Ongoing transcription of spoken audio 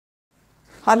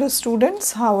Hello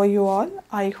students, how are you all?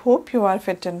 I hope you are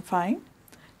fit and fine.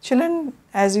 Children,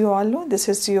 as you all know, this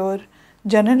is your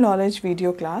general knowledge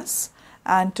video class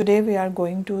and today we are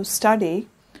going to study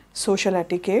social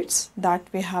etiquettes that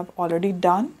we have already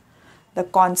done. The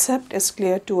concept is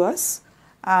clear to us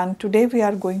and today we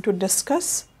are going to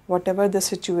discuss whatever the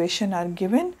situation are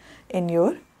given in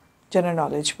your general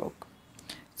knowledge book.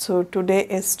 So today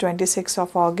is 26th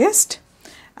of August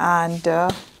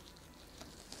and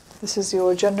this is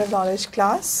your general knowledge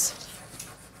class.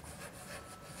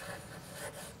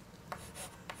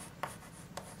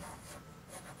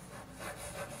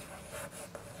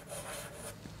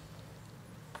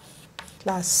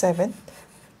 Class 7th.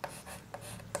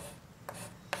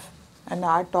 And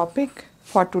our topic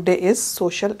for today is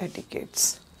social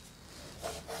etiquettes.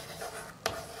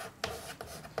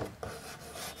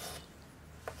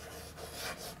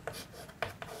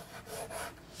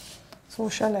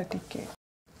 Social etiquette.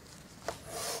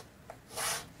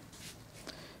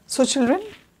 So children,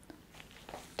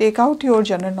 take out your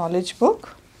general knowledge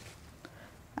book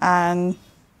and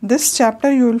this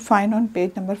chapter you will find on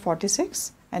page number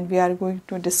 46 and we are going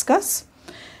to discuss.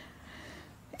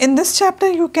 In this chapter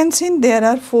you can see there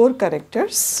are 4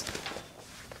 characters.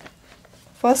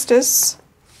 First is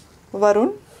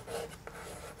Varun,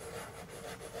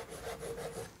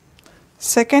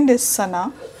 second is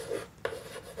Sana,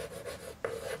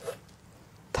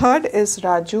 third is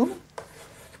Raju,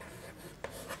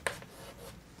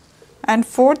 and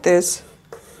fourth is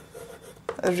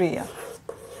Riya.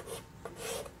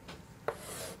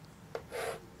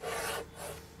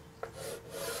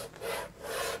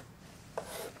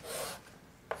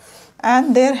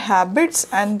 And their habits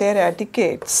and their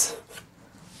etiquettes,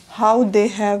 how they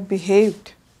have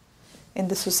behaved in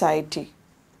the society,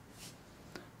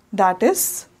 that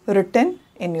is written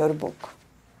in your book.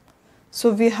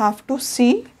 So we have to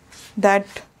see that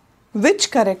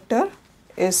which character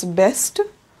is best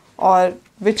or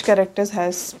which characters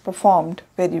has performed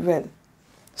very well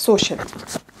socially.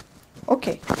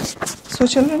 Okay, so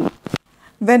children,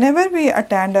 whenever we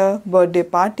attend a birthday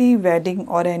party, wedding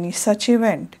or any such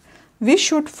event, we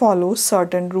should follow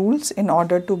certain rules in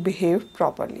order to behave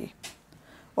properly.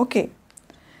 Okay,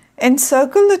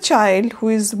 encircle the child who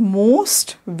is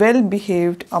most well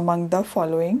behaved among the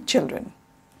following children.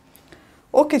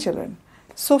 Okay children,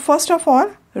 so first of all,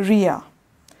 Riya.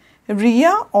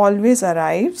 Riya always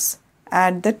arrives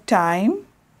at the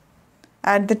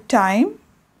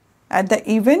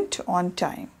event on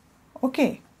time.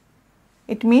 Okay,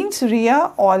 it means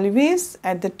Riya always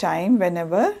at the time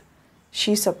whenever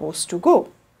she is supposed to go.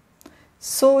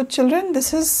 So children,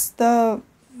 this is the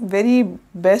very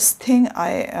best thing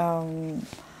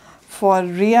for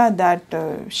Riya, that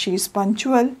she is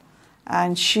punctual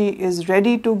and she is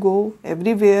ready to go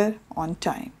everywhere on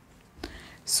time.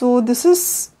 So this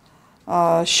is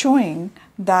showing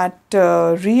that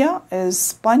Riya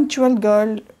is punctual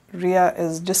girl, Riya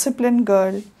is disciplined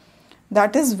girl.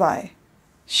 That is why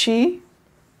she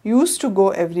used to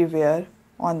go everywhere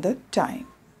on the time.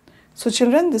 So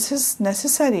children, this is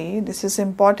necessary, this is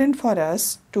important for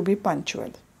us to be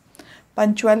punctual.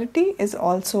 Punctuality is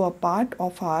also a part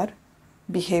of our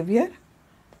behavior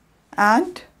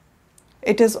and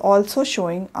it is also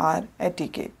showing our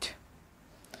etiquette.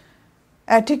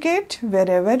 Etiquette,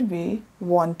 wherever we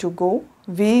want to go,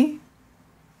 we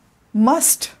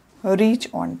must reach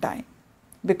on time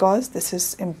because this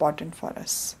is important for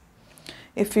us.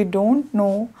 If we don't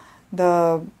know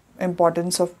the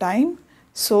importance of time,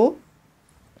 so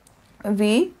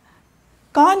we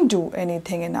can't do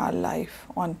anything in our life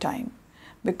on time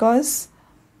because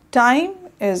time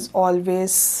is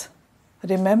always,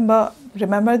 remember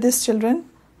this children,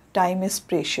 time is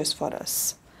precious for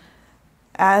us.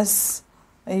 As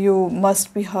you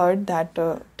must be heard that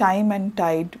time and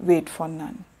tide wait for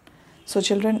none. So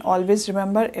children, always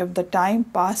remember, if the time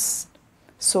passes,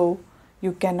 so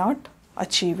you cannot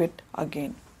achieve it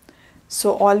again.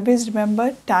 So always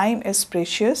remember, time is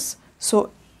precious. So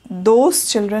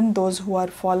those children, those who are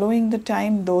following the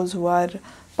time, those who are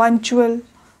punctual,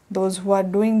 those who are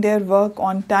doing their work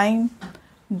on time,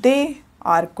 they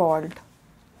are called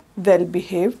well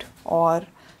behaved or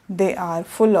they are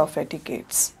full of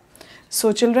etiquettes.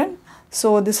 So children,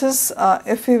 so this is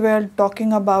if we were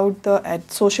talking about the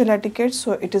social etiquette,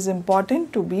 so it is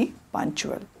important to be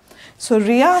punctual. So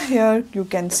Riya here you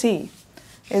can see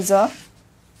is a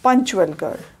punctual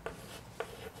girl.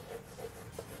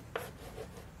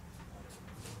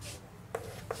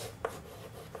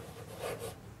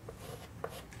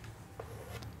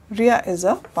 Riya is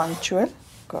a punctual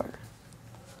girl.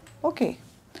 Okay,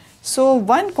 so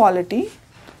one quality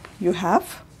you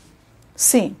have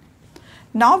seen.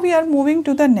 Now we are moving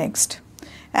to the next.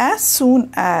 As soon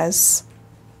as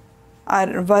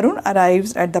Varun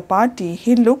arrives at the party,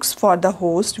 he looks for the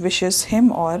host, wishes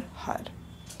him or her.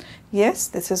 Yes,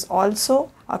 this is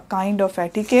also a kind of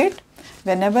etiquette.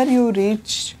 Whenever you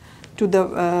reach to the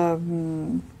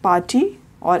party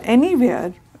or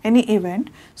anywhere, any event,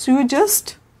 so you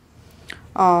just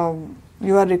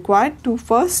you are required to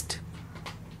first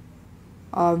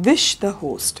wish the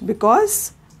host,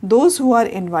 because those who are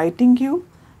inviting you,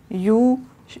 you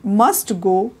must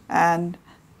go and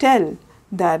tell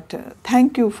that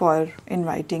thank you for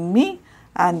inviting me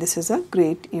and this is a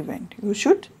great event. You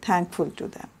should thankful to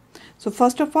them. So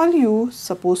first of all, you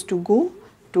supposed to go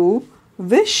to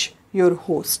wish your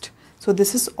host. So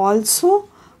this is also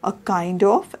a kind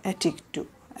of etiquette.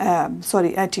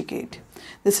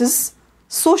 This is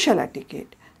social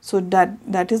etiquette. So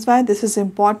that is why this is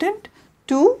important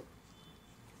to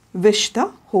wish the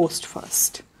host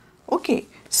first. Okay,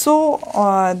 so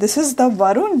this is the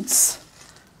Varun's.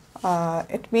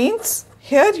 It means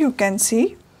here you can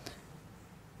see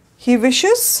he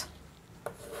wishes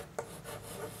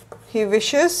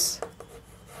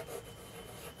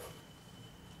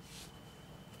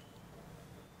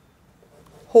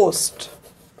host.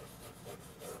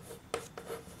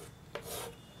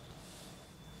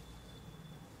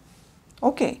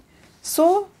 Okay,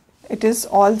 so it is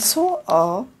also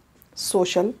a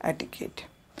social etiquette.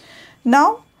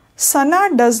 Now,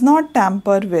 Sana does not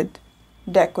tamper with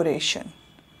decoration.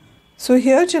 So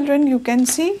here children, you can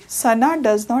see Sana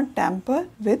does not tamper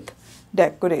with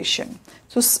decoration.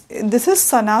 So this is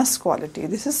Sana's quality.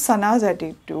 This is Sana's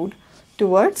attitude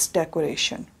towards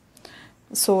decoration.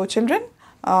 So children,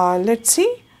 let's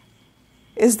see,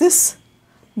 is this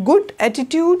good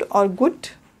attitude or good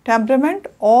temperament,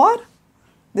 or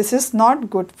this is not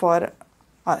good for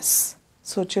us?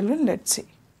 So children, let's see.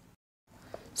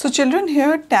 So children,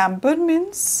 here tamper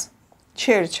means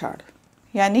छेड़छाड़,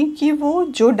 यानी कि वो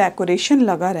जो decoration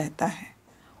लगा रहता है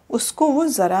उसको वो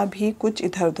ज़रा भी कुछ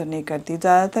इधर उधर नहीं करती।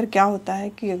 ज़्यादातर क्या होता है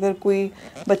कि अगर कोई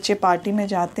बच्चे पार्टी में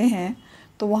जाते हैं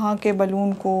तो वहाँ के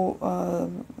बलून को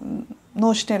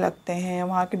नोचने लगते हैं,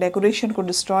 वहाँ के डेकोरेशन को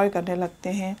डिस्ट्रॉय करने लगते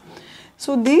हैं.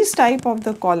 So these type of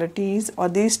the qualities or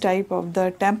these type of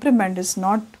the temperament is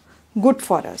not good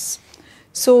for us.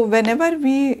 So whenever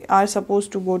we are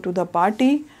supposed to go to the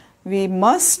party, we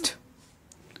must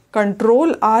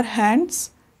control our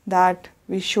hands, that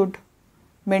we should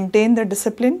maintain the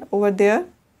discipline over there.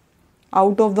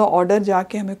 Out of the order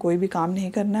जाके हमें कोई भी काम नहीं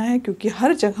करना है, क्योंकि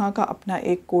हर जगह का अपना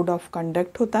एक कोड ऑफ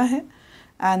कंडक्ट होता है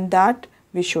and that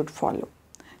we should follow.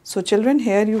 So children,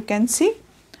 hair you can see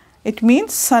it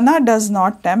means Sana does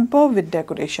not temper with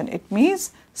decoration. It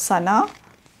means सना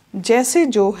जैसे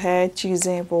जो है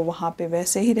चीज़ें वो वहाँ पे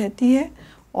वैसे ही रहती है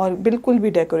और बिल्कुल भी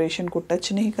डेकोरेशन को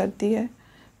टच नहीं करती है.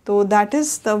 तो that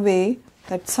is the way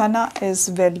that Sana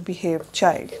is well behaved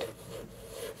child.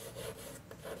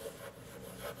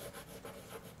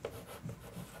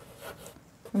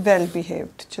 Well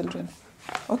behaved children.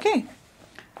 Okay,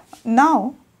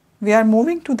 now we are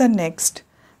moving to the next.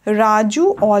 Raju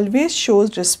always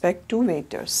shows respect to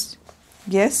waiters.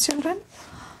 Yes children,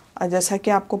 जैसा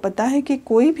कि आपको पता है कि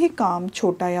कोई भी काम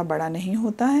छोटा या बड़ा नहीं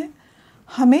होता है.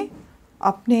 हमें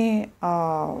अपने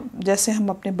जैसे हम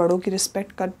अपने बड़ों की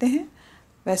रिस्पेक्ट करते हैं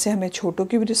वैसे हमें छोटों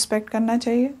की भी रिस्पेक्ट करना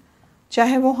चाहिए,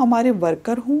 चाहे वो हमारे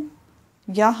वर्कर हों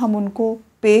या हम उनको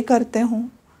पे करते हों.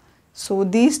 So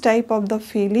this type of the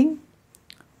feeling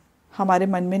हमारे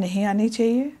मन में नहीं आनी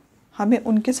चाहिए. हमें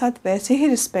उनके साथ वैसे ही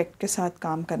रिस्पेक्ट के साथ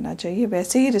काम करना चाहिए,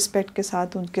 वैसे ही रिस्पेक्ट के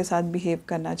साथ उनके साथ बिहेव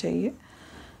करना चाहिए.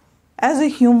 As a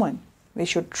human we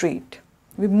should treat,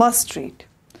 we must treat.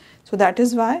 So that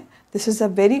is why this is a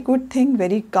very good thing,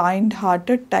 very kind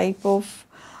hearted type of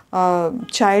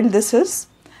child this is,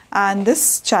 and this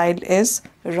child is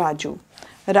Raju.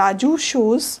 Raju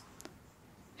shows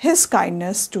his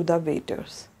kindness to the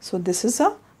waiters. So this is a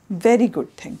very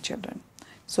good thing children.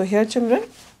 So here children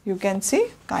you can see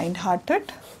kind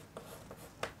hearted.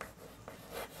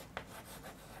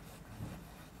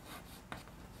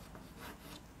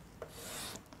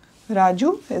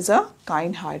 Raju is a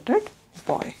kind hearted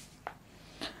boy.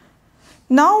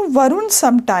 Now Varun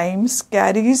sometimes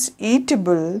carries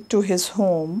eatable to his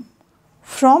home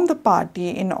from the party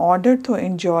in order to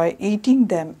enjoy eating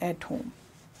them at home.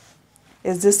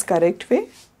 Is this correct way?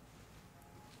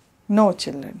 No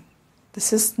children,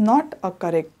 this is not a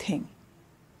correct thing.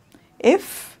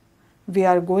 If we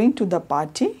are going to the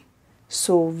party,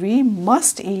 so we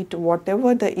must eat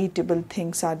whatever the eatable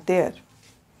things are there,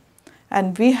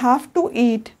 and we have to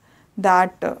eat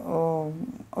that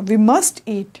we must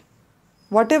eat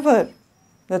whatever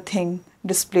the thing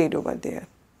displayed over there.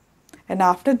 and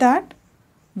after that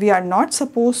we are not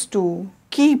supposed to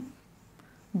keep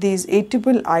these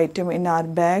eatable item in our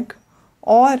bag,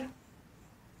 or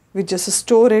we just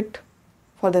store it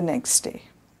for the next day.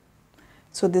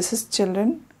 So this is,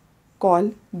 children,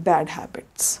 called bad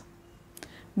habits.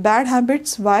 Bad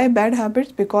habits, why bad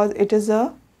habits? Because it is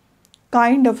a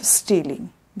kind of stealing,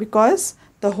 because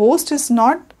the host is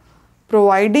not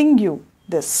providing you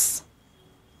this.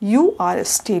 You are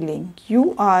stealing,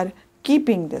 you are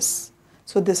keeping this.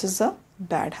 So this is a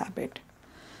bad habit.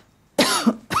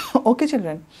 Okay,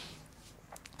 children.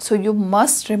 So you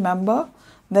must remember,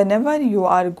 whenever you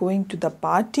are going to the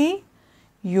party,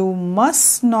 you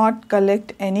must not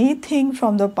collect anything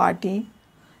from the party,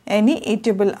 any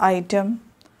eatable item.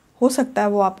 हो सकता है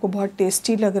वो आपको बहुत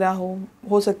tasty लग रहा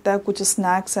हो सकता है कुछ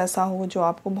स्नैक्स ऐसा हो जो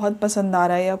आपको बहुत पसंद आ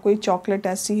रहा है, या कोई चॉकलेट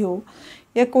ऐसी हो,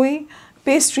 या कोई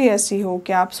पेस्ट्री ऐसी हो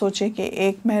कि आप सोचें कि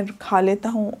एक मैं खा लेता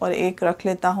हूँ और एक रख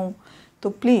लेता हूँ, तो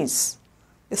प्लीज़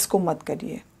इसको मत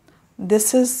करिए.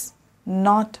 This is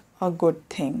not a good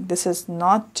thing. This is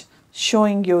not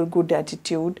showing your good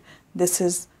attitude. This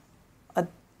is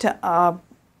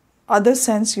other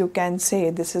sense you can say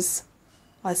this is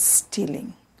a stealing,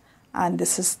 and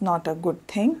this is not a good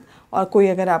thing. और कोई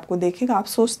अगर आपको देखेगा, आप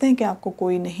सोचते हैं कि आपको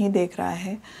कोई नहीं देख रहा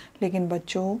है, लेकिन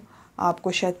बच्चों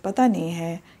आपको शायद पता नहीं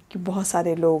है कि बहुत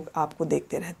सारे लोग आपको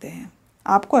देखते रहते हैं.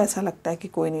 आपको ऐसा लगता है कि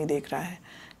कोई नहीं देख रहा है,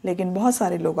 लेकिन बहुत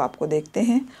सारे लोग आपको देखते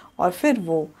हैं और फिर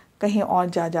वो कहीं और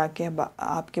जा के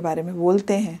आपके बारे में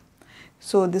बोलते हैं.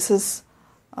 सो दिस इज़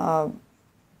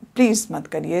प्लीज़ मत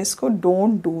करिए इसको.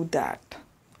 Don't do that.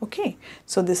 Okay.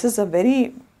 So this is a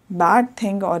very bad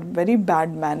thing or very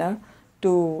bad manner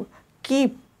to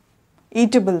keep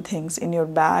eatable things in your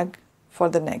bag for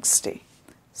the next day.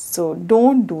 So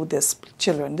don't do this,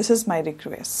 children. This is my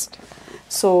request.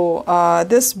 So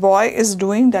this boy is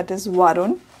doing, that is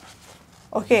Varun.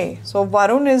 Okay, so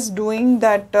Varun is doing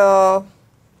that,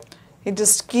 he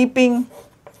just keeping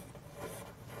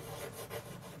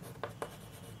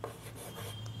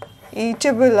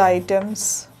eatable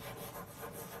items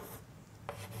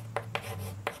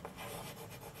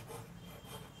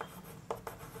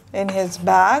in his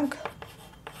bag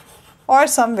or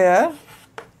somewhere,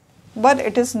 but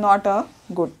it is not a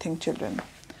good thing, children.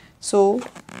 So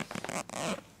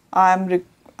I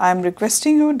am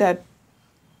requesting you that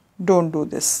don't do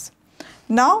this.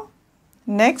 Now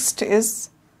next is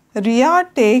Ria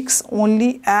takes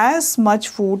only as much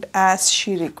food as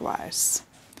she requires.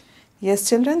 Yes,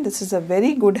 children, this is a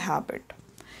very good habit.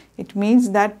 It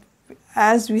means that,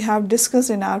 as we have discussed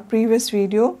in our previous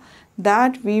video,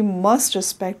 that we must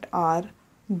respect our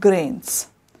grains,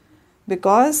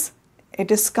 because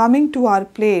it is coming to our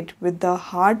plate with the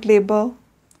hard labor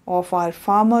of our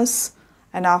farmers,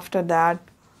 and after that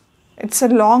it's a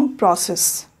long process.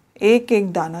 एक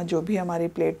एक दाना जो भी हमारी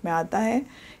plate में आता है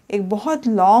एक बहुत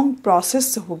लॉन्ग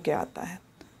प्रोसेस हो के आता है.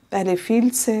 पहले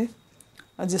फील्ड से,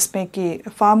 जिसमें कि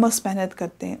फार्मर्स मेहनत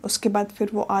करते हैं, उसके बाद फिर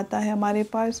वो आता है हमारे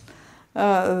पास,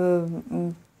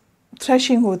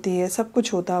 थ्रेशिंग होती है, सब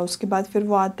कुछ होता है. उसके बाद फिर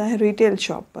वो आता है रिटेल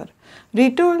शॉप पर.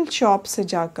 रिटेल शॉप से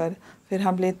जाकर फिर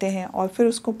हम लेते हैं और फिर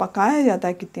उसको पकाया जाता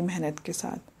है कितनी मेहनत के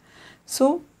साथ.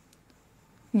 सो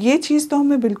ये चीज़ तो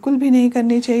हमें बिल्कुल भी नहीं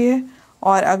करनी चाहिए.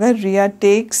 और अगर रिया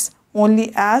takes only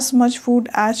as much food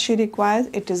as she requires,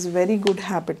 it is very good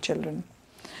habit, children.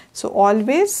 So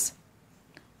always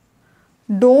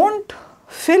don't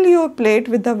fill your plate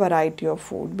with a variety of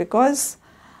food, because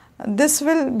this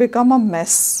will become a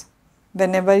mess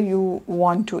whenever you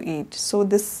want to eat. So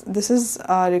this is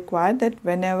required that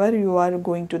whenever you are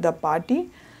going to the party,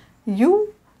 you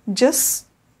just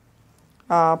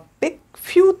pick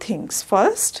few things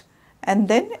first, and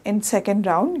then in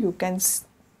second round you can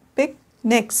pick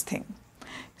next thing.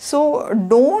 So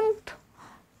don't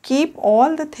keep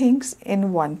all the things in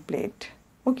one plate.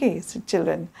 Okay, so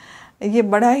children, ये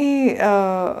बड़ा ही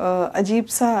अजीब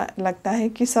सा लगता है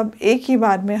कि सब एक ही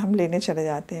बार में हम लेने चले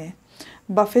जाते हैं.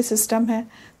 बफ़े सिस्टम है,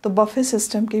 तो बफ़े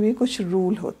सिस्टम के भी कुछ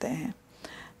रूल होते हैं,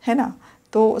 है ना.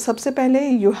 तो सबसे पहले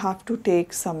you have to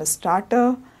take some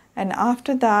starter, and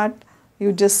after that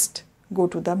you just go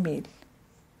to the meal.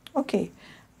 Okay,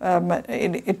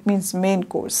 it means main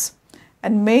course.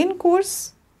 And main course,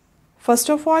 first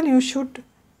of all, you should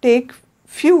take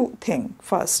few things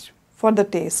first for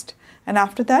the taste. And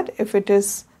after that, if it is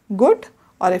good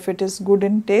or if it is good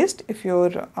in taste, if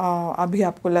you're अभी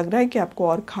आपको लग रहा है कि आपको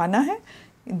और खाना है,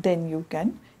 then you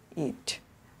can eat,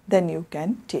 then you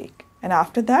can take. And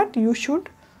after that, you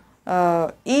should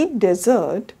eat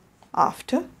dessert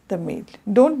after the meal.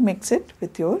 Don't mix it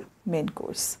with your main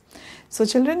course. So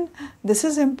children, this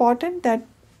is important, that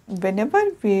whenever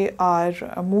we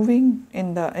are moving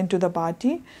into the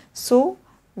party, so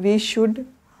we should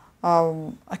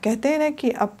कहते हैं ना कि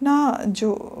अपना जो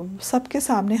सबके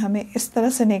सामने हमें इस तरह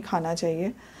से नहीं खाना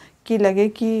चाहिए कि लगे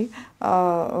कि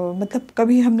मतलब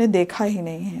कभी हमने देखा ही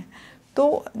नहीं है।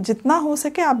 तो जितना हो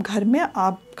सके आप घर में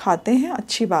आप खाते हैं,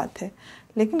 अच्छी बात है,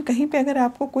 लेकिन कहीं पे अगर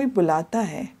आपको कोई बुलाता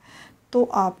है तो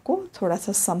आपको थोड़ा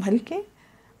सा संभल के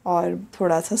और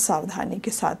थोड़ा सा सावधानी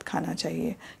के साथ खाना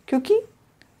चाहिए, क्योंकि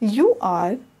you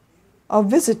are a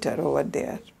visitor over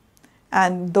there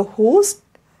and the host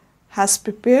has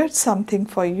prepared something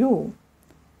for you,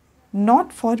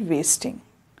 not for wasting,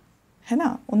 है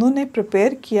ना। उन्होंने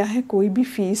प्रिपेयर किया है कोई भी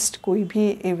फीस्ट, कोई भी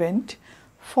event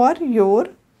for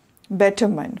your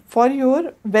betterment, for your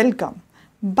welcome.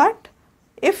 But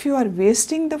if you are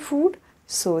wasting the food,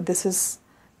 so this is,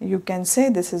 you can say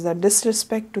this is a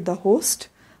disrespect to the host.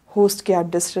 Host की आप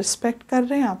डिसरिस्पेक्ट कर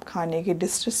रहे हैं, आप खाने की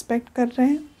डिसरिस्पेक्ट कर रहे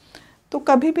हैं। तो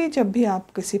कभी भी जब भी आप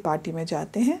किसी पार्टी में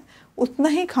जाते हैं उतना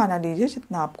ही खाना लीजिए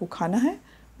जितना आपको खाना है,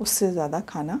 उससे ज़्यादा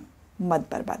खाना मत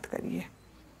बर्बाद करिए,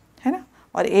 है ना।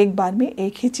 और एक बार में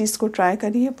एक ही चीज़ को ट्राई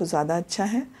करिए, वो ज़्यादा अच्छा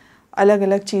है। अलग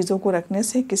अलग चीज़ों को रखने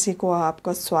से किसी को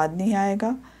आपका स्वाद नहीं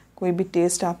आएगा, कोई भी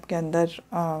टेस्ट आपके अंदर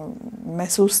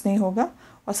महसूस नहीं होगा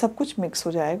और सब कुछ मिक्स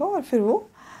हो जाएगा और फिर वो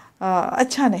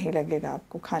अच्छा नहीं लगेगा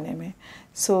आपको खाने में।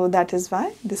 So that is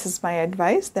why this is my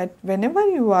advice that when ever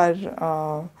you are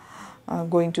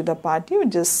going to the party, you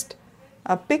just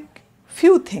pick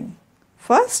few things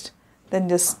first, then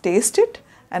just taste it,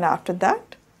 and after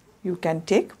that you can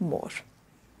take more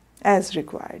as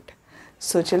required.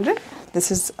 So children,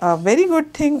 this is a very good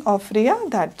thing of Riya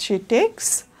that she takes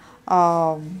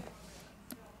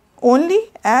only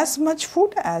as much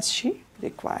food as she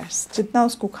requires. जितना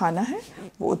उसको खाना है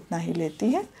वो उतना ही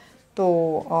लेती है। तो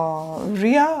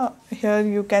Riya, here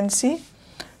you can see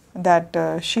that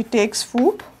she takes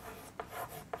food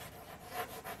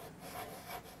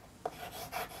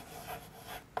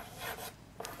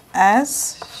as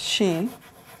she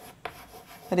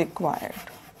required.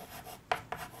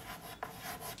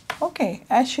 Okay,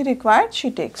 as she required, she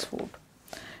takes food.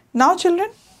 Now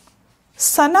children,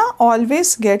 Sana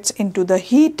always gets into the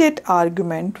heated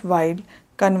argument while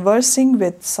conversing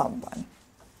with someone.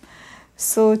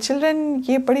 So children,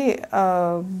 ये बड़ी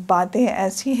बातें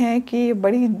ऐसी हैं कि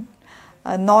बड़ी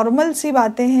normal सी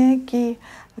बातें हैं कि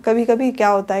कभी कभी क्या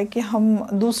होता है कि हम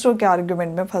दूसरों के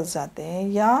आर्गुमेंट में फंस जाते हैं,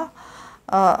 या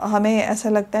हमें ऐसा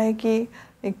लगता है कि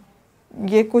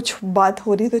ये कुछ बात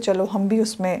हो रही तो चलो हम भी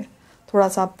उसमें थोड़ा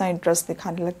सा अपना इंटरेस्ट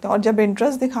दिखाने लगते हैं। और जब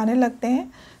इंटरेस्ट दिखाने लगते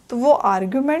हैं तो वो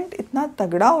आर्गुमेंट इतना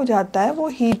तगड़ा हो जाता है, वो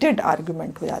हीटेड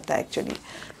आर्गुमेंट हो जाता है। एक्चुअली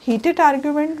हीटेड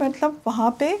आर्गुमेंट मतलब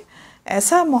वहाँ पे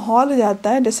ऐसा माहौल हो जाता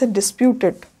है जैसे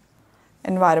डिस्प्यूटेड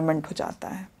एनवायरनमेंट हो जाता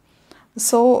है।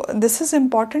 So this is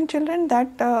important children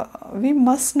that we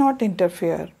must not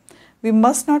interfere, we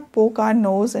must not पोक our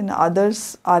nose in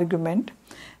others argument.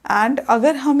 And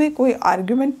अगर हमें कोई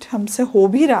आर्गुमेंट हमसे हो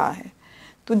भी रहा है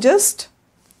तो just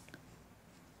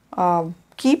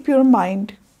keep your mind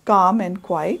calm and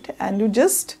quiet, and you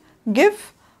just give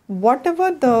whatever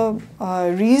the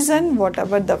reason,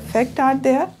 whatever the fact are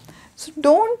there. So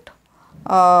don't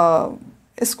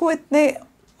इसको इतने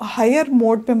हायर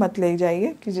मोड पे मत ले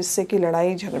जाइए कि जिससे कि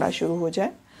लड़ाई झगड़ा शुरू हो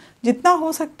जाए। जितना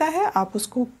हो सकता है आप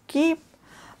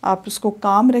उसको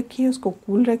काम रखिए, उसको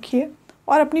कूल रखिए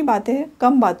और अपनी बातें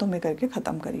कम बातों में करके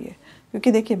ख़त्म करिए।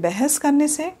 क्योंकि देखिए बहस करने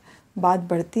से बात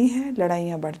बढ़ती है,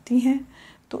 लड़ाइयाँ बढ़ती हैं।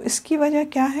 तो इसकी वजह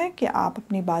क्या है कि आप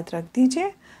अपनी बात रख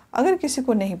दीजिए, अगर किसी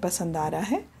को नहीं पसंद आ रहा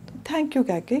है तो थैंक यू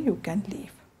कह के यू कैन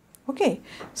लीव। ओके,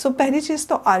 सो पहली चीज़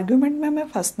तो आर्ग्यूमेंट में हमें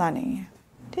फंसना नहीं है,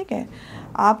 ठीक है।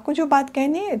 आपको जो बात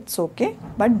कहनी है it's okay,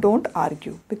 but don't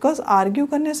argue, because argue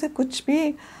करने से कुछ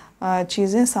भी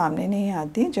चीज़ें सामने नहीं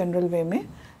आती जनरल वे में।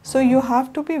 So you have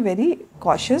to be very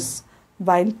cautious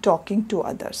while talking to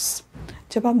others.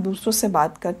 जब आप दूसरों से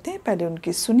बात करते हैं पहले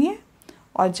उनकी सुनिए,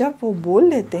 और जब वो बोल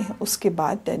लेते हैं उसके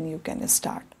बाद then you can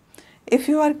start. If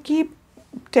you are keep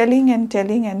telling and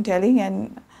telling and telling and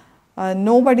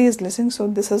nobody is listening, so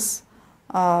this is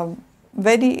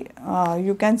very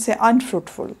you can say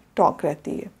unfruitful talk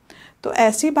रहती है। तो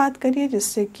ऐसी बात करिए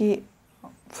जिससे कि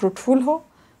फ्रूटफुल हो,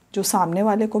 जो सामने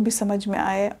वाले को भी समझ में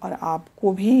आए और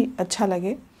आपको भी अच्छा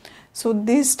लगे। So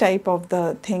this type of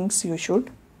the things you should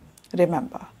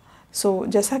remember. सो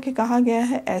जैसा कि कहा गया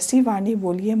है, ऐसी वाणी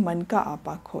बोलिए मन का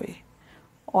आपा खोए,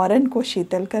 औरन को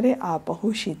शीतल करे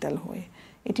आपहु शीतल होए।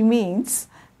 It means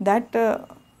that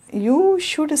you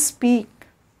should speak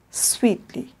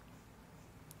sweetly,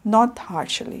 not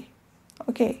harshly,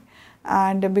 okay?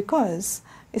 And because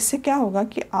इससे क्या होगा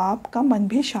कि आपका मन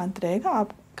भी शांत रहेगा। आप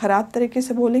ख़राब तरीके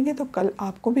से बोलेंगे तो कल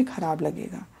आपको भी ख़राब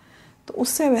लगेगा। तो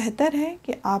उससे बेहतर है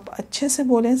कि आप अच्छे से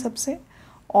बोलें सबसे,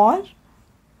 और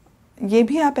ये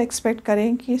भी आप एक्सपेक्ट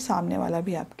करें कि सामने वाला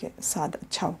भी आपके साथ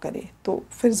अच्छा करे, तो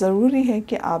फिर ज़रूरी है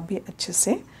कि आप भी अच्छे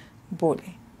से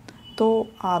बोलें। तो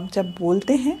आप जब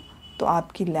बोलते हैं तो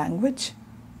आपकी लैंग्वेज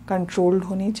कंट्रोल्ड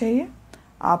होनी चाहिए,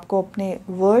 आपको अपने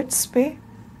वर्ड्स पे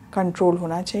कंट्रोल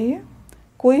होना चाहिए,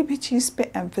 कोई भी चीज़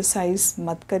पे एम्फसाइज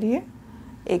मत करिए,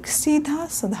 एक सीधा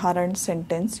साधारण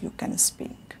sentence you can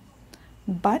speak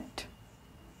but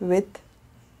with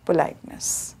politeness.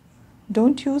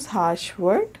 Don't use harsh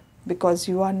word because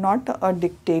you are not a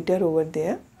dictator over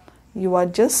there. You are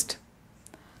just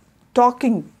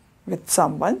talking with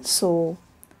someone, so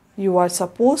you are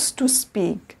supposed to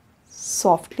speak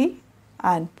softly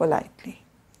and politely.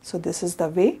 So this is the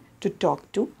way to talk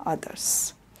to others.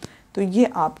 तो ये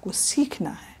आपको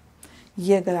सीखना है।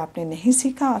 ये अगर आपने नहीं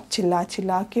सीखा, आप चिल्ला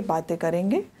चिल्ला के बातें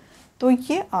करेंगे, तो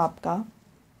ये आपका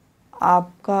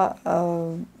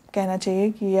कहना चाहिए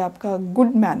कि ये आपका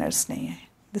गुड मैनर्स नहीं है।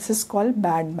 This is called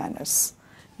bad manners.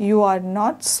 You are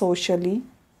not socially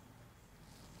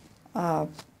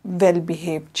well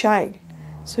behave child,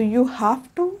 so you have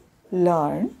to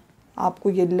learn. आपको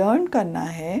ये लर्न करना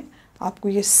है, आपको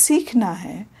ये सीखना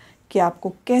है कि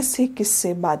आपको कैसे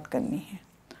किससे बात करनी है।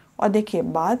 और देखिए,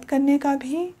 बात करने का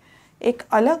भी एक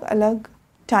अलग अलग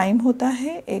टाइम होता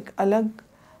है, एक अलग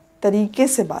तरीके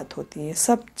से बात होती है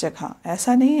सब जगह।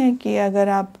 ऐसा नहीं है कि अगर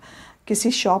आप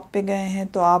किसी शॉप पे गए हैं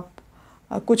तो आप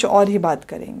कुछ और ही बात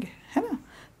करेंगे, है ना।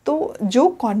 तो जो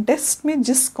कॉन्टेक्स्ट में,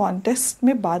 जिस कॉन्टेक्स्ट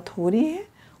में बात हो रही है,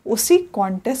 उसी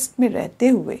कॉन्टेक्स्ट में रहते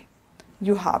हुए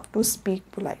you have to speak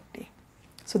politely.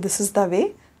 So this is the way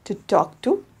to talk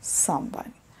to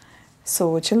someone.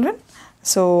 So children,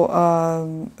 so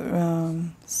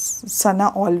Sana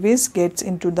always gets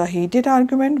into the heated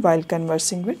argument while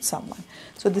conversing with someone.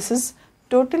 So this is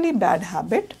totally bad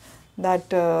habit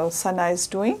that Sana is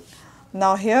doing. Now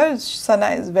here Sana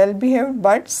is well behaved,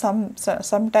 but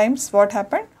sometimes what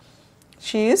happened,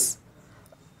 she is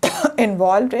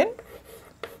involved in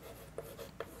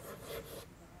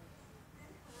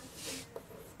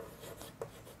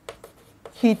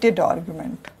heated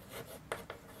argument.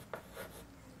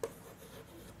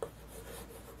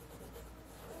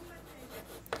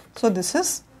 So this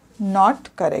is not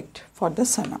correct for the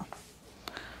Sana.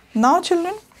 Now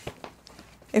children,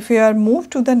 if we are moved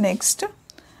to the next,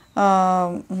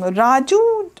 Raju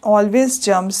always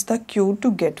jumps the queue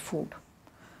to get food.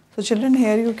 So children,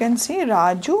 here you can see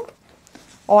Raju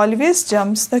always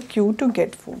jumps the queue to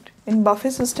get food. In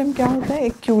buffet system क्या होता है,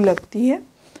 एक Q लगती है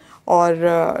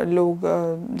और लोग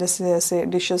जैसे जैसे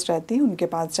डिशेस रहती हैं उनके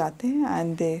पास जाते हैं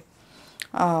एंड दे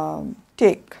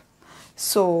टेक।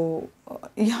 सो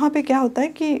यहाँ पे क्या होता है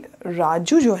कि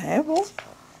राजू जो है, वो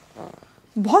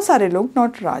बहुत सारे लोग,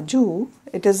 not Raju,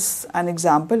 it is an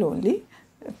example only,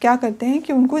 क्या करते हैं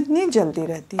कि उनको इतनी जल्दी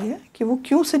रहती है कि वो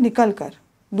क्यू से निकल कर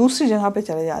दूसरी जगह पे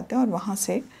चले जाते हैं और वहाँ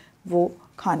से वो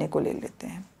खाने को ले लेते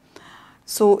हैं।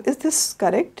 So is this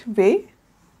correct way?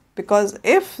 Because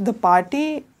if the party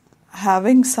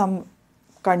having some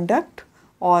conduct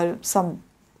और सम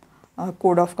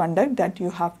code of conduct that you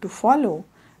have to follow,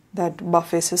 that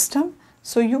buffet system,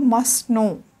 so you must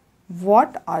know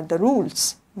what are the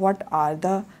rules, what are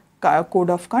the code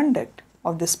of conduct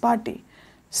of this party.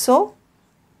 So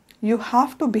you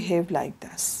have to behave like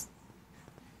this.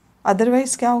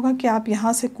 Otherwise क्या होगा कि आप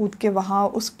यहाँ से कूद के वहाँ,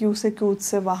 उस क्यू से कूद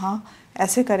से वहाँ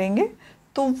ऐसे करेंगे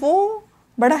तो वो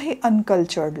बड़ा ही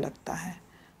अनकल्चर्ड लगता है।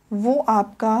 वो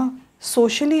आपका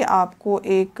सोशली आपको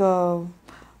एक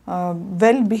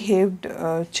वेल बिहेव्ड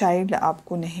चाइल्ड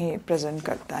आपको नहीं प्रेजेंट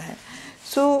करता है।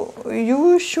 सो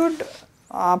यू शुड,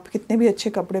 आप कितने भी अच्छे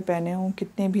कपड़े पहने हों,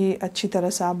 कितने भी अच्छी तरह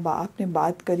से आपने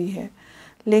बात करी है,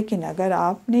 लेकिन अगर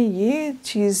आपने ये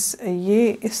चीज़, ये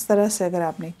इस तरह से अगर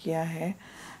आपने किया है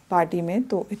पार्टी में,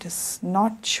 तो it is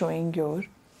not showing your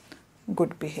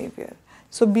good behaviour.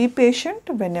 So be patient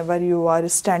whenever you are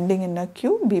standing in a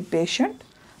queue. Be patient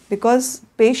because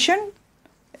patient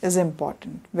is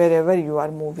important wherever you are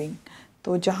moving.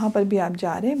 तो जहाँ पर भी आप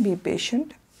जा रहे हैं, be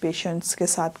patient, patience के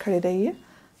साथ खड़े रहिए,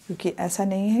 क्योंकि ऐसा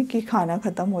नहीं है कि खाना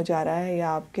ख़त्म हो जा रहा है या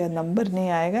आपका नंबर नहीं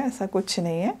आएगा, ऐसा कुछ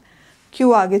नहीं है.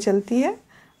 क्यू आगे चलती है,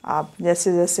 आप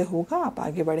जैसे जैसे होगा आप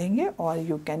आगे बढ़ेंगे और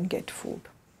you can get food.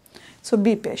 So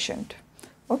be patient.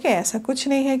 Okay, ऐसा कुछ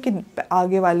नहीं है कि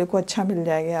आगे वाले को अच्छा मिल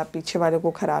जाएगा या पीछे वाले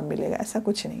को ख़राब मिलेगा, ऐसा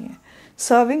कुछ नहीं है.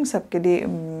 सर्विंग सबके लिए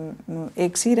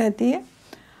एक सी रहती है,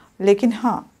 लेकिन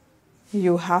हाँ,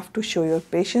 you have to show your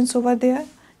patience over there.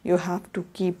 You have to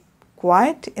keep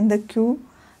quiet in the Q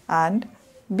and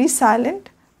B silent.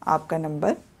 आपका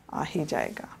नंबर आ ही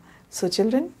जाएगा. सो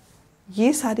चिल्ड्रन,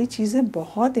 ये सारी चीज़ें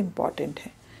बहुत इम्पॉर्टेंट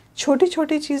हैं. छोटी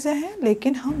छोटी चीज़ें हैं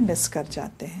लेकिन हम मिस कर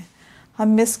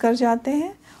जाते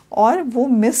हैं और वो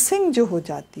मिसिंग जो हो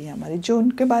जाती है हमारी, जो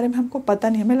उनके बारे में हमको पता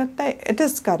नहीं, हमें लगता है इट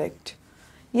इज़ करेक्ट,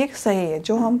 ये सही है,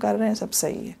 जो हम कर रहे हैं सब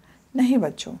सही है। नहीं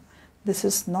बच्चों, this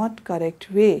is not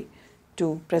correct way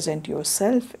to present your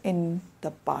self in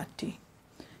the party.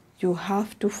 You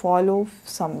have to follow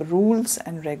some rules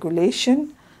and regulation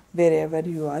wherever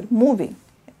you are moving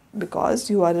because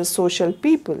you are a social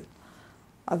people.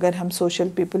 अगर हम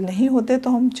social people नहीं होते तो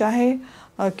हम चाहे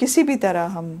किसी भी तरह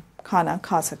हम खाना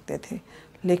खा सकते थे,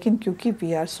 लेकिन क्योंकि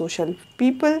we are social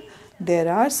people,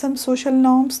 there are some social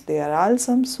norms, there are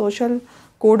some social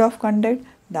code of conduct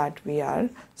that we are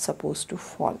supposed to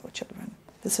follow, children.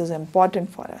 This is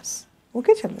important for us.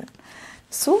 Okay, children.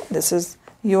 So this is,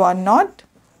 you are not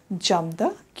jump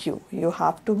the queue. You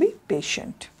have to be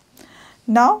patient.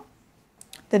 Now,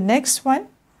 the next one.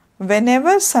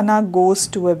 Whenever Sana goes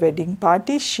to a wedding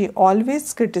party, she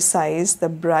always criticizes the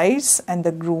brides and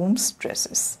the groom's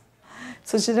dresses.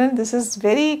 So children, this is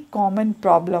very common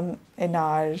problem in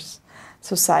our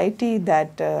society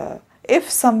that if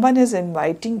someone is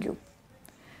inviting you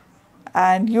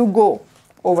and you go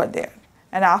over there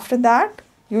and after that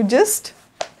you just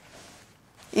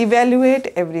evaluate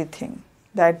everything.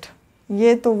 That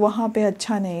ये तो वहाँ पे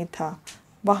अच्छा नहीं था,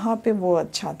 वहाँ पे वो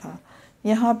अच्छा था,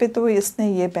 यहाँ पे तो इसने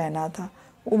ये पहना था,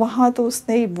 वहाँ तो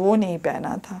उसने वो नहीं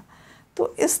पहना था।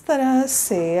 तो इस तरह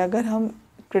से अगर हम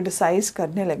क्रिटिसाइज़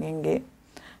करने लगेंगे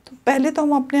तो पहले तो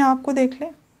हम अपने आप को देख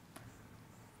लें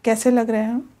कैसे लग रहे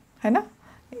हैं हम, है ना।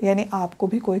 यानी आपको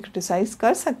भी कोई क्रिटिसाइज़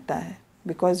कर सकता है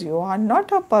because you are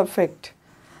not a perfect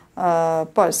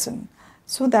person.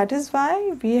 So that is why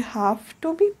we have to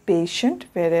be patient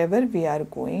wherever we are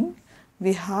going.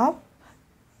 We have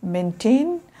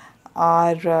maintain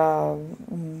our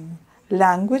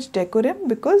language decorum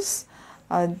because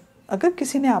अगर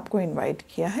किसी ने आपको इनवाइट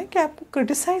किया है कि आपको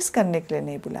क्रिटिसाइज़ करने के लिए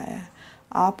नहीं बुलाया है,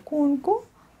 आपको उनको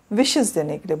विशेस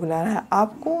देने के लिए बुलाया है,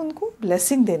 आपको उनको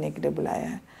ब्लेसिंग देने के लिए बुलाया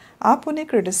है, आप उन्हें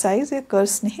क्रिटिसाइज़ या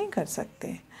कर्स नहीं कर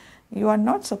सकते. You are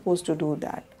not supposed to do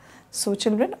that. So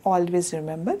children, always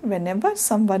remember, whenever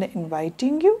someone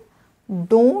inviting you,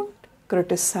 don't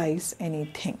criticize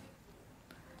anything.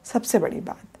 सबसे बड़ी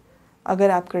बात,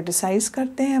 अगर आप क्रिटिसाइज़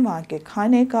करते हैं वहाँ के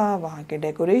खाने का, वहाँ के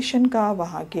डेकोरेशन का,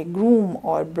 वहाँ के ग्रूम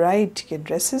और ब्राइड के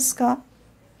ड्रेसेस का,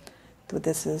 तो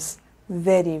this is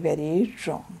very very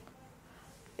wrong.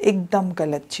 एकदम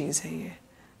गलत चीज़ है ये.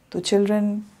 तो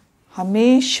चिल्ड्रन,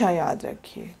 हमेशा याद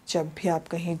रखिए, जब भी आप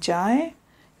कहीं जाएं,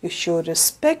 you show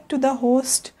respect to the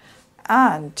host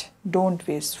and don't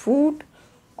waste food,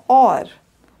 or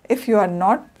if you are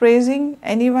not praising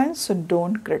anyone, so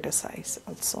don't criticize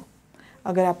also.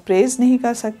 अगर आप प्रेज़ नहीं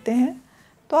कर सकते हैं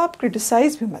तो आप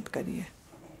क्रिटिसाइज़ भी मत करिए,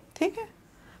 ठीक है.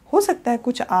 हो सकता है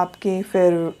कुछ आपके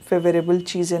फेवरेबल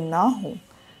चीज़ें ना हो,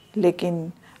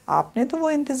 लेकिन आपने तो वो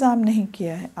इंतज़ाम नहीं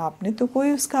किया है, आपने तो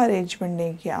कोई उसका अरेंजमेंट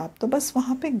नहीं किया, आप तो बस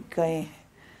वहाँ पे गए हैं,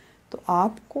 तो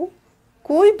आपको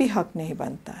कोई भी हक नहीं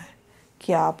बनता है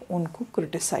कि आप उनको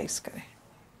क्रिटिसाइज़ करें.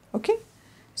 ओके,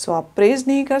 सो आप प्रेज़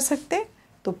नहीं कर सकते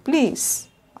तो प्लीज़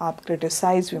आप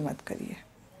क्रिटिसाइज़ भी मत करिए.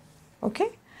 Okay,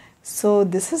 so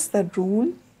this is the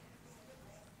rule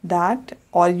that,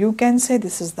 or you can say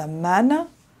this is the manner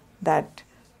that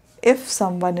if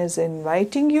someone is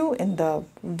inviting you in the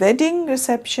wedding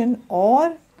reception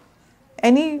or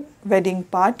any wedding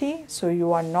party, so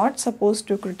you are not supposed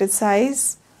to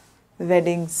criticize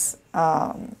weddings,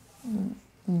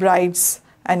 brides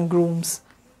and grooms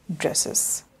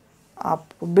dresses.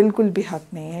 आपको बिल्कुल भी हक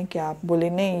नहीं है कि आप बोले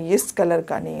नहीं इस कलर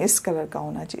का नहीं, इस कलर का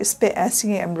होना चाहिए, इस पे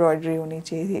ऐसी एम्ब्रॉयडरी होनी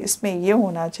चाहिए, इसमें ये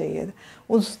होना चाहिए,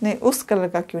 उसने उस कलर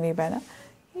का क्यों नहीं पहना.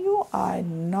 You are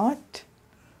not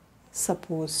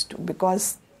suppose to,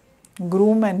 because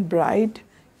groom and bride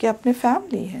के अपने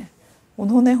फैमिली हैं,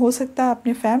 उन्होंने हो सकता है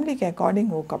अपनी फैमिली के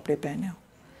अकॉर्डिंग वो कपड़े पहने हो.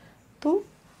 तो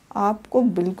आपको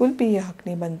बिल्कुल भी ये हक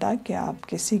नहीं बनता कि आप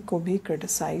किसी को भी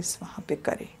क्रिटिसाइज़ वहाँ पे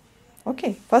करें.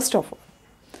 Okay, first of all.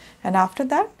 And after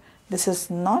that, this is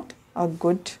not a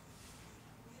good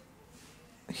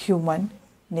human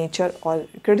nature, और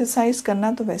criticize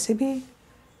करना तो वैसे भी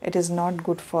it is not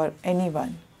good for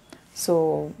anyone. So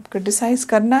criticize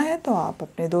करना है तो आप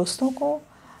अपने दोस्तों को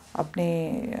अपने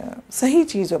सही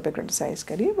चीज़ों पे criticize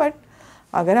करिए. बट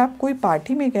अगर आप कोई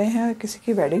पार्टी में गए हैं, किसी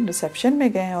की वेडिंग रिसेप्शन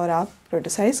में गए हैं और आप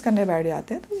criticize करने बैठ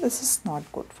जाते हैं, तो this is not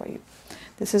good for you.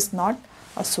 This is not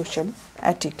a social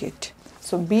etiquette.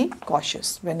 So be cautious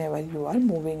whenever you are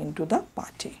moving into the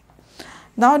party.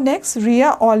 Now next,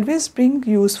 Ria always bring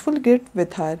useful gift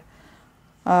with her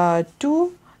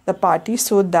to the party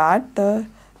so that the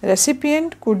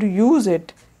recipient could use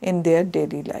it in their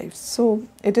daily lives. So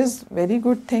it is very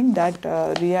good thing that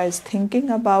Riya is thinking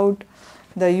about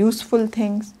the useful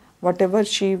things, whatever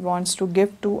she wants to give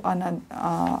to an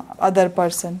other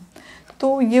person.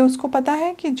 तो ये उसको पता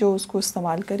है कि जो उसको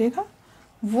इस्तेमाल करेगा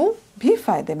वो भी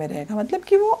फ़ायदे में रहेगा, मतलब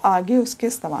कि वो आगे उसके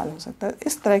इस्तेमाल हो सकता है,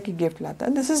 इस तरह की गिफ्ट लाता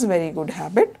है. This is very good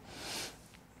habit.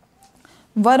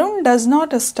 Varun does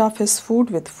not stuff his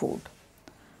food with food,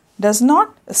 does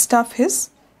not stuff his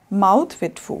mouth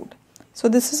with food. So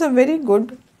this is a very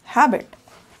good habit.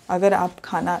 अगर आप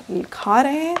खाना खा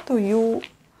रहे हैं तो you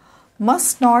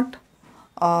must not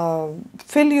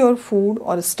fill your food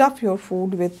और stuff your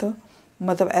food with,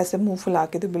 मतलब ऐसे मुंह फुला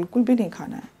के तो बिल्कुल भी नहीं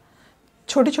खाना है.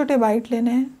 छोटे छोटे बाइट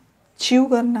लेने हैं, च्यू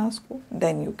करना उसको,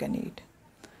 then you can eat.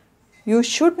 You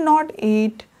should not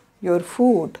eat your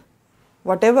food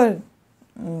what ever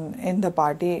in the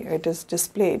party it is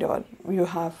displayed or you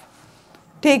have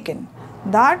taken,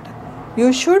 that you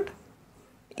should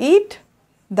eat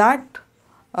that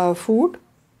food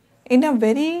in a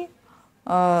very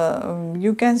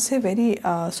you can say very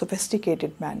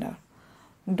sophisticated manner.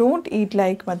 Don't eat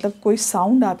like, मतलब कोई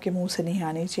sound आपके मुंह से नहीं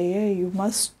आनी चाहिए. You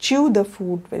must chew the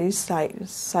food very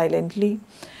silently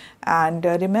and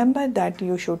remember that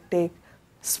you should take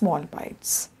small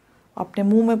bites. अपने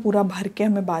मुंह में पूरा भर के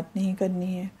हमें बात नहीं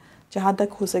करनी है. जहाँ तक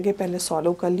हो सके पहले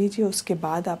सॉलो कर लीजिए, उसके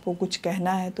बाद आपको कुछ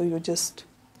कहना है तो यू जस्ट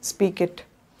स्पीक इट,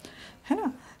 है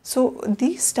ना. So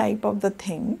this type of the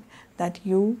thing that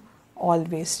you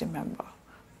always remember,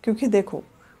 क्योंकि देखो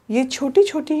ये छोटी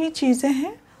छोटी ही चीज़ें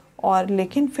हैं और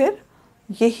लेकिन फिर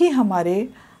यही हमारे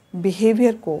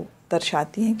बिहेवियर को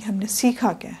दर्शाती हैं कि हमने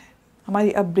सीखा क्या है,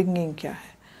 हमारी अपब्रिंगिंग क्या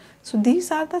है. So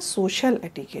these are the social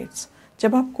etiquettes.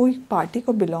 जब आप कोई पार्टी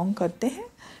को बिलोंग करते हैं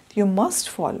तो you must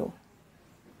follow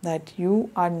that you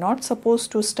are not suppose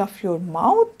to stuff your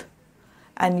mouth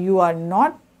and you are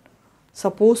not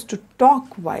suppose to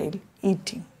talk while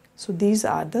eating. So these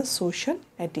are the social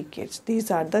etiquettes,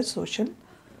 these are the social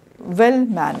well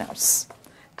manners.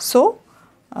 So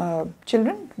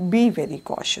children, be very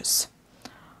cautious.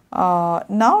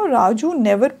 Now Raju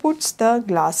never puts the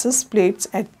glasses, plates,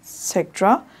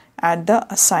 etc. at the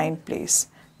assigned place.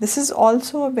 This is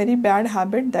also a very bad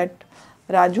habit that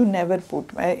Raju never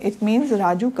put. It means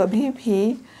Raju कभी भी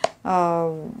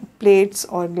plates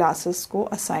और glasses को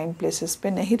assign places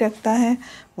पे नहीं रखता है.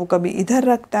 वो कभी इधर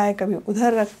रखता है, कभी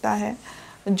उधर रखता है.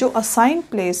 जो असाइन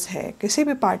प्लेस है किसी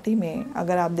भी पार्टी में,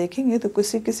 अगर आप देखेंगे तो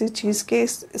किसी किसी चीज़ के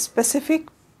स्पेसिफिक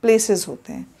प्लेसेस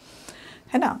होते हैं,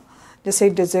 है ना. जैसे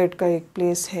डेजर्ट का एक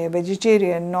प्लेस है,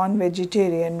 वेजिटेरियन, नॉन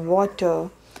वेजिटेरियन, वाटर.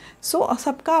 सो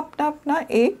सबका अपना अपना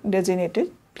एक डेजिनेटेड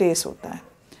प्लेस होता है.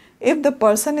 If the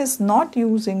person is not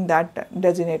using that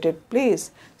designated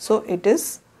place, so it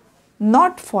is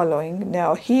not following,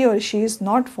 now he or she is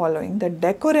not following the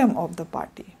decorum of the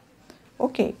party.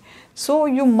 Okay, so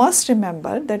you must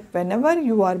remember that whenever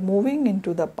you are moving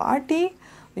into the party,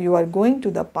 you are going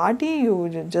to the party, you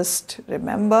just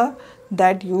remember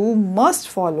that you must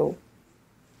follow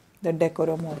the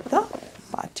decorum of the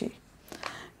party.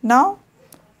 Now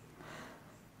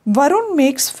Varun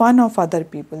makes fun of other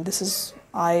people. This is,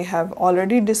 I have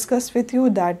already discussed with you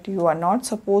that you are not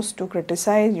supposed to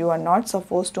criticize, you are not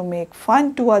supposed to make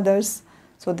fun to others.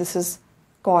 So this is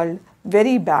called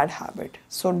very bad habit.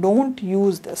 So don't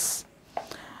use this.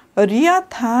 Riya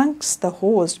thanks the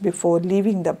host before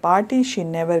leaving the party. She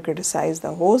never criticized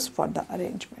the host for the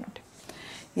arrangement.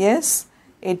 Yes,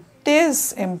 it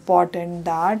is important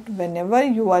that whenever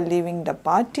you are leaving the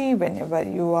party, whenever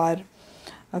you are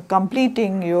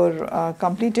completed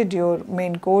your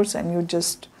main course and you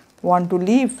just want to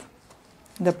leave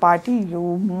the party,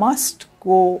 you must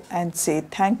go and say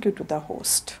thank you to the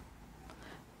host.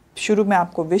 शुरू में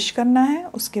आपको wish करना है,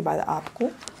 उसके बाद आपको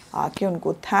आके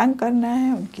उनको थैंक करना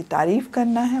है, उनकी तारीफ़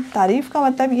करना है. तारीफ़ का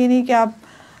मतलब ये नहीं कि आप,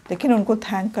 लेकिन उनको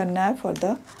थैंक करना है for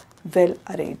the well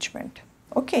arrangement.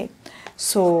 Okay,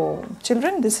 so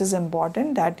children, this is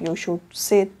important that you should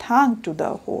say thank to the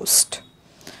host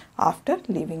after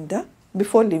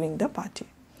before leaving the party.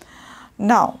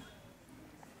 Now,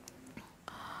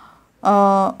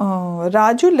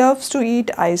 Raju loves to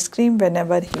eat ice cream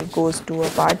whenever he goes to a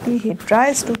party. He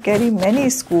tries to carry many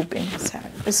scoops in his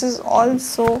hand. This is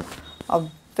also a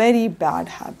very bad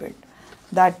habit.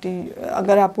 That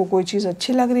अगर आपको कोई चीज़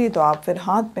अच्छी लग रही है तो आप फिर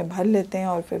हाथ में भर लेते हैं,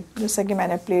 और फिर जैसा कि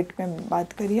मैंने प्लेट में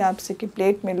बात करी आपसे कि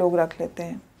प्लेट में लोग रख लेते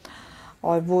हैं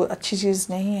और वो अच्छी चीज़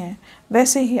नहीं है.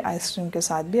 वैसे ही आइसक्रीम के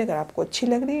साथ भी अगर आपको अच्छी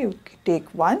लग रही है, you take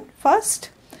one first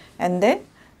and then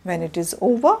when it is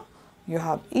over you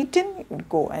have eaten, you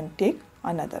go and take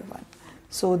another one.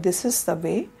 So this is the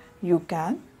way you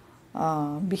can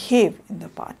behave in the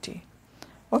party.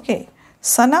 Okay,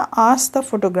 Sana asked the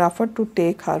photographer to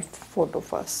take her photo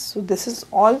first. So this is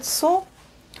also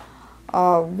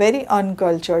a very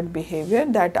uncultured behavior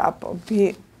that आप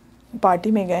अभी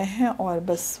party में गए हैं और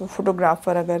बस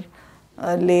photographer अगर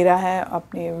ले रहा है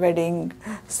अपनी वेडिंग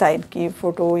साइड की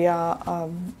फ़ोटो या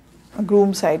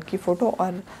ग्रूम साइड की फ़ोटो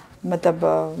और मतलब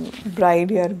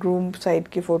ब्राइड या ग्रूम साइड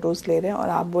की फ़ोटोज़ ले रहे हैं और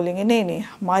आप बोलेंगे नहीं नहीं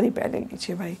हमारी पहले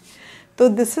लीजिए भाई. तो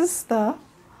this is the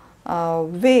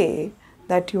way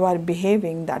that you are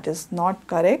behaving that is not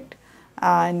correct,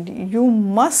 and you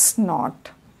must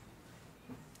not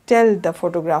tell the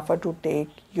photographer to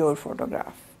take your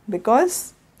photograph because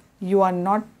you are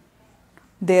not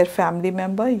their family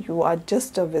member, you are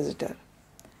just a visitor.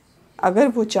 अगर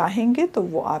वो चाहेंगे तो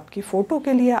वो आपकी photo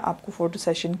के लिए, आपको photo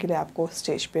session के लिए आपको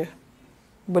स्टेज पे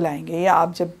बुलाएंगे, या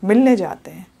आप जब मिलने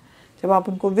जाते हैं, जब आप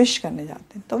उनको विश करने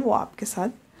जाते हैं तो वो आपके साथ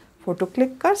फ़ोटो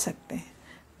क्लिक कर सकते हैं.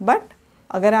 बट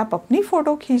अगर आप अपनी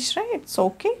फ़ोटो खींच रहे हैं it's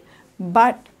okay,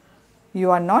 but you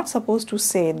are not suppose to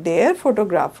से there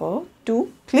photographer to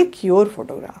click your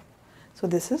photograph. So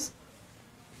this is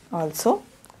also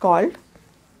called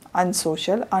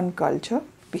unsocial, uncultured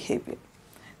behavior.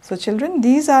 So children,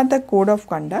 these are the code of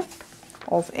conduct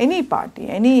of any party,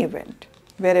 any event,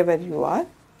 wherever you are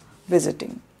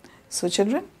visiting. So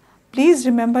children, please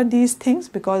remember these things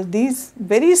because these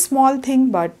very small thing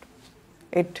but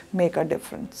it make a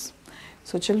difference.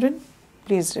 So children,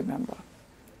 please remember.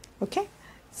 Okay.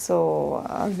 So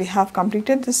we have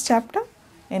completed this chapter.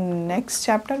 In next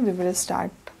chapter we will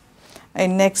start,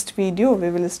 in next video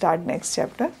we will start next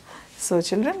chapter. So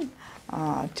children,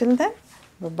 till then,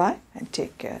 bye-bye and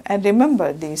take care. And remember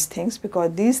these things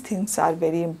because these things are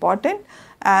very important,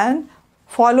 and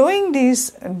following these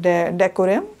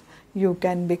decorum, you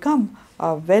can become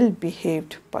a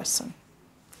well-behaved person.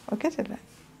 Okay children?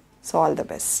 So all the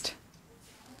best.